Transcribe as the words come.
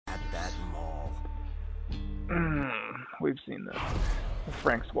We've seen this.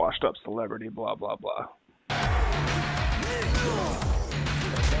 Frank's washed up celebrity, blah blah blah.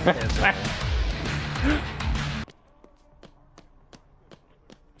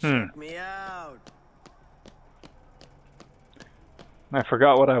 Check me out. I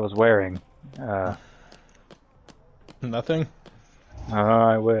forgot what I was wearing. Nothing? Oh,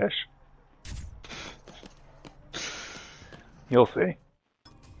 I wish. You'll see.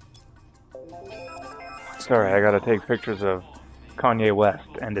 Sorry, I gotta take pictures of Kanye West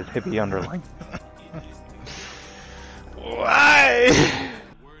and his hippie underling. Why?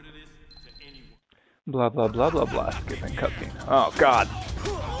 Blah blah blah blah blah. Skipping cutscene. Oh god.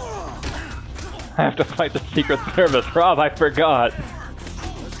 I have to fight the Secret Service. Rob, I forgot.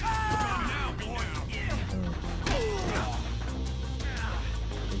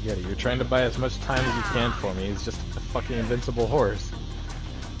 You get it. You're trying to buy as much time as you can for me. He's just a fucking invincible horse.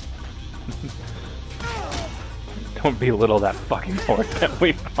 Don't belittle that fucking horse that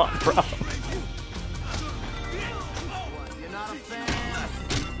we fought, Rob.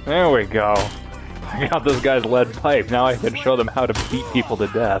 There we go. I got this guy's lead pipe. Now I can show them how to beat people to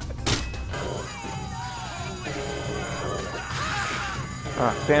death.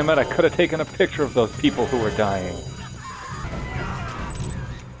 Ah, damn it, I could have taken a picture of those people who were dying.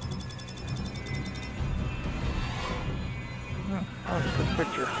 Oh, that's a good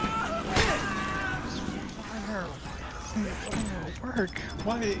picture. Work.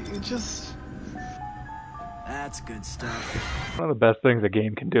 Why? It just... That's good stuff. One of the best things a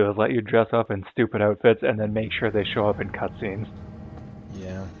game can do is let you dress up in stupid outfits and then make sure they show up in cutscenes.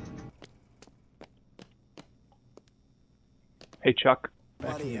 Yeah. Hey Chuck.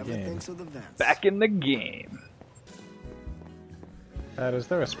 Back in the game. Back in the game. Is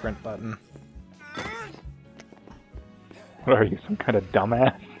there a sprint button? What are you, some kind of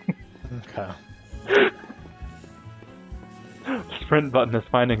dumbass? Okay. Sprint button is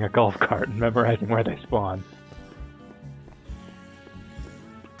finding a golf cart and memorizing where they spawn.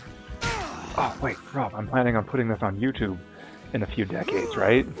 Oh, wait, Rob, I'm planning on putting this on YouTube in a few decades,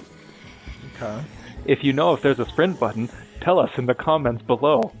 right? Okay. If you know if there's a sprint button, tell us in the comments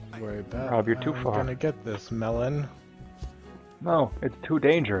below. Worry about. Rob, you're too far. I'm gonna get this, melon. No, it's too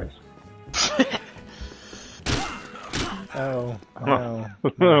dangerous. Oh, no.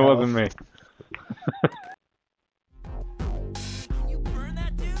 It wasn't me.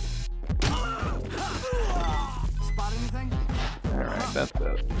 Spot anything? Alright, that's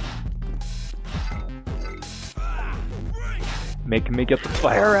it. Making me get the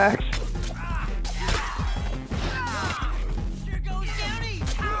fire axe. Here goes Downey!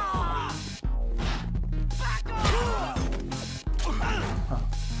 Back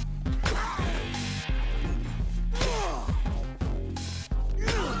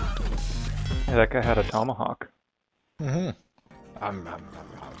Yeah, that guy had a tomahawk. Mm-hmm.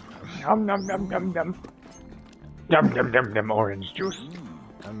 Yum yum yum yum yum. Yum yum yum yum orange juice.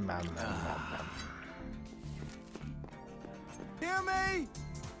 Hear me?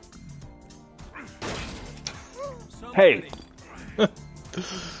 Hey!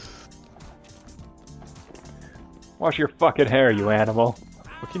 Wash your fucking hair, you animal.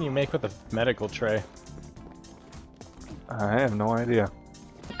 What can you make with a medical tray? I have no idea.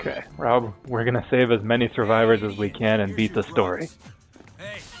 Okay, Rob, we're gonna save as many survivors as we can and beat the story.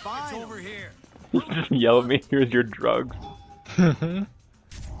 Hey, it's over here. You just yell at me, here's your drugs. Oh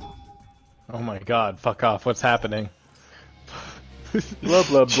my god, fuck off, what's happening? Blah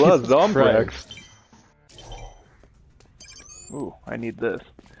blah blah, Jesus Zombrex. Christ. Ooh, I need this.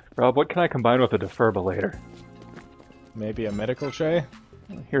 Rob, what can I combine with a defibrillator? Maybe a medical tray?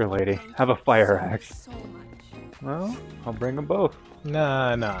 Here, lady, have a fire axe. Well, I'll bring them both.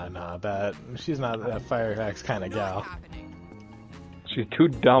 Nah, that... She's not a fire axe kind of gal. She's too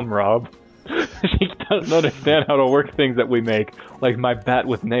dumb, Rob. She doesn't understand how to work things that we make, like my bat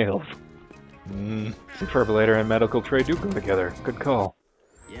with nails. Defibrillator and medical tray do go together. Good call.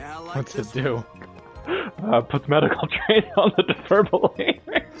 Yeah, I like What's it this. do? Puts medical tray on the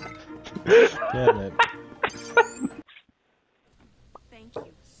defibrillator. Damn it. Thank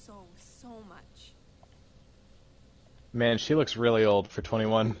you so much. Man, she looks really old for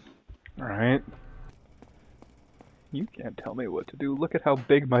 21. Alright. You can't tell me what to do. Look at how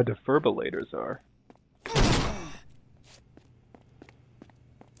big my defibrillators are.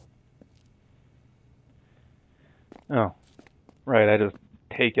 Oh. Right, I just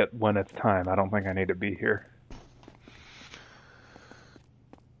take it when it's time. I don't think I need to be here.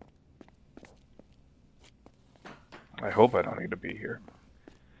 I hope I don't need to be here.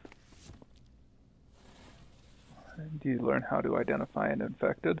 Do you learn how to identify an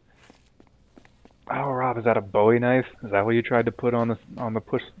infected? Oh, Rob, is that a Bowie knife? Is that what you tried to put on the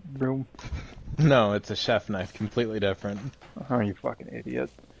push broom? No, it's a chef knife, completely different. Oh, you fucking idiot.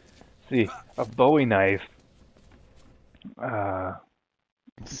 See, a Bowie knife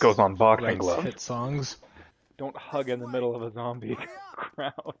goes on boxing Writes gloves. hit songs. Don't hug in the middle of a zombie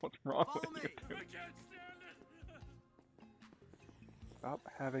crowd. What's wrong Follow with me. you two? Stop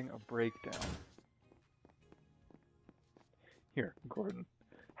having a breakdown. Here, Gordon.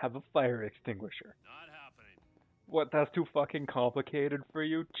 Have a fire extinguisher. Not happening. What, that's too fucking complicated for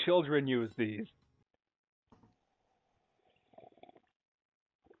you? Children use these.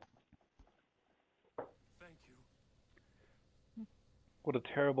 Thank you. What a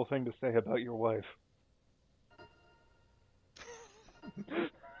terrible thing to say about your wife.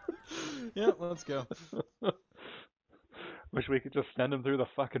 Yeah, let's go. Wish we could just send them through the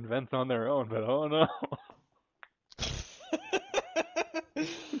fucking vents on their own, but oh no.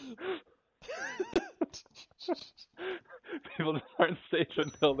 People just aren't safe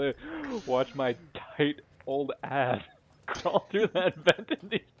until they watch my tight old ass crawl through that vent in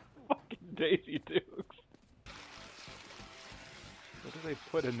these fucking Daisy Dukes. What do they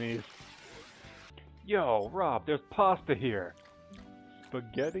put in these? Yo, Rob, there's pasta here.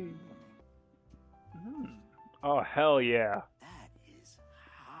 Spaghetti? Oh, hell yeah. That is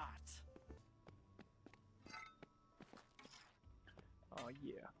hot. Oh,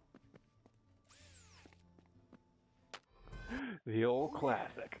 yeah. The old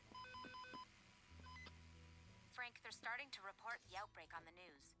classic. Frank, they're starting to report the outbreak on the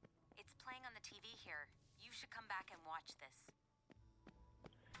news. It's playing on the TV here. You should come back and watch this.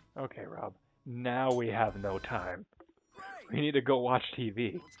 Okay, Rob. Now we have no time. Great. We need to go watch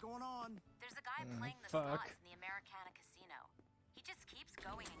TV. What's going on? There's a guy playing the fuck. slots in the Americana Casino. He just keeps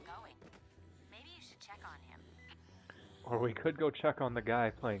going and going. Maybe you should check on him. Or we could go check on the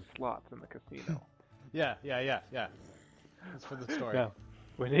guy playing slots in the casino. Yeah. That's for the story. No.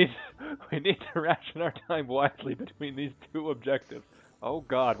 We need to ration our time wisely between these two objectives. Oh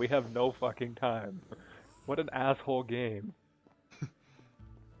god, we have no fucking time. What an asshole game.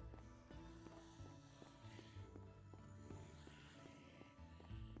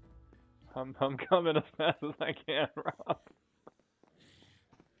 I'm coming as fast as I can, Rob.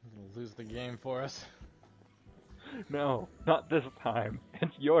 You'll lose the game for us. No, not this time.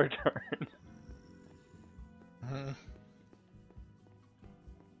 It's your turn.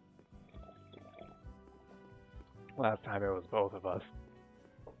 Last time it was both of us.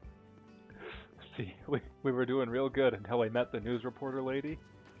 See, we were doing real good until I met the news reporter lady.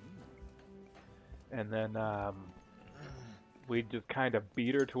 And then, we just kind of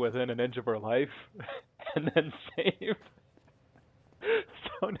beat her to within an inch of her life, and then saved.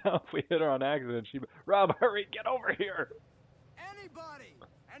 So now if we hit her on accident, Rob, hurry, get over here! Anybody?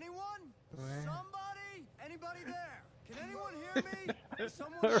 Anyone? Where? Somebody? Anybody there? Can anyone hear me? Is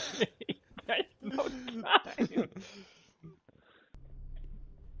someone Hurry! There's no time!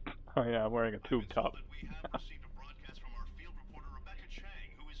 Oh yeah, I'm wearing a tube top. We have received a broadcast from our field reporter Rebecca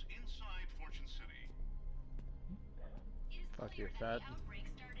Chang, who is inside Fortune City. Fuck you, fat. The outbreak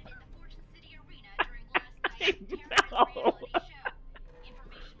started in the Fortune City Arena during last night's terrorist reality show.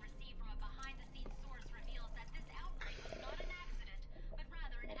 Information received from a behind-the-scenes source reveals that this outbreak was not an accident, but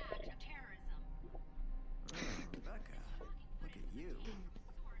rather an act of terrorism. Rebecca, look at you.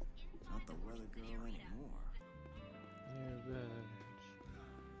 Not the weather girl anymore.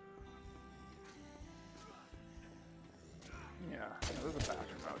 Yeah, there's a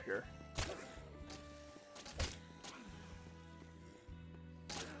bathroom out here.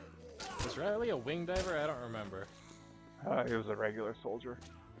 Was Riley a wing diver? I don't remember. He was a regular soldier.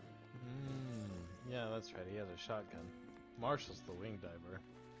 Yeah, that's right. He has a shotgun. Marshall's the wing diver.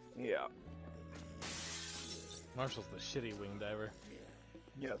 Yeah. Marshall's the shitty wing diver.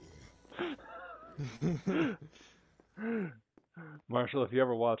 Yes. Marshall, if you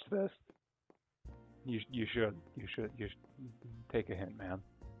ever watch this, you should take a hint, man.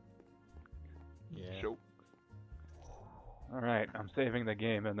 Yeah. Show. All right, I'm saving the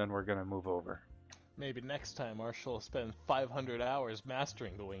game, and then we're gonna move over. Maybe next time Marshall will spend 500 hours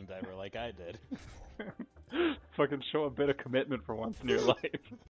mastering the wing diver like I did. Fucking show a bit of commitment for once in your life.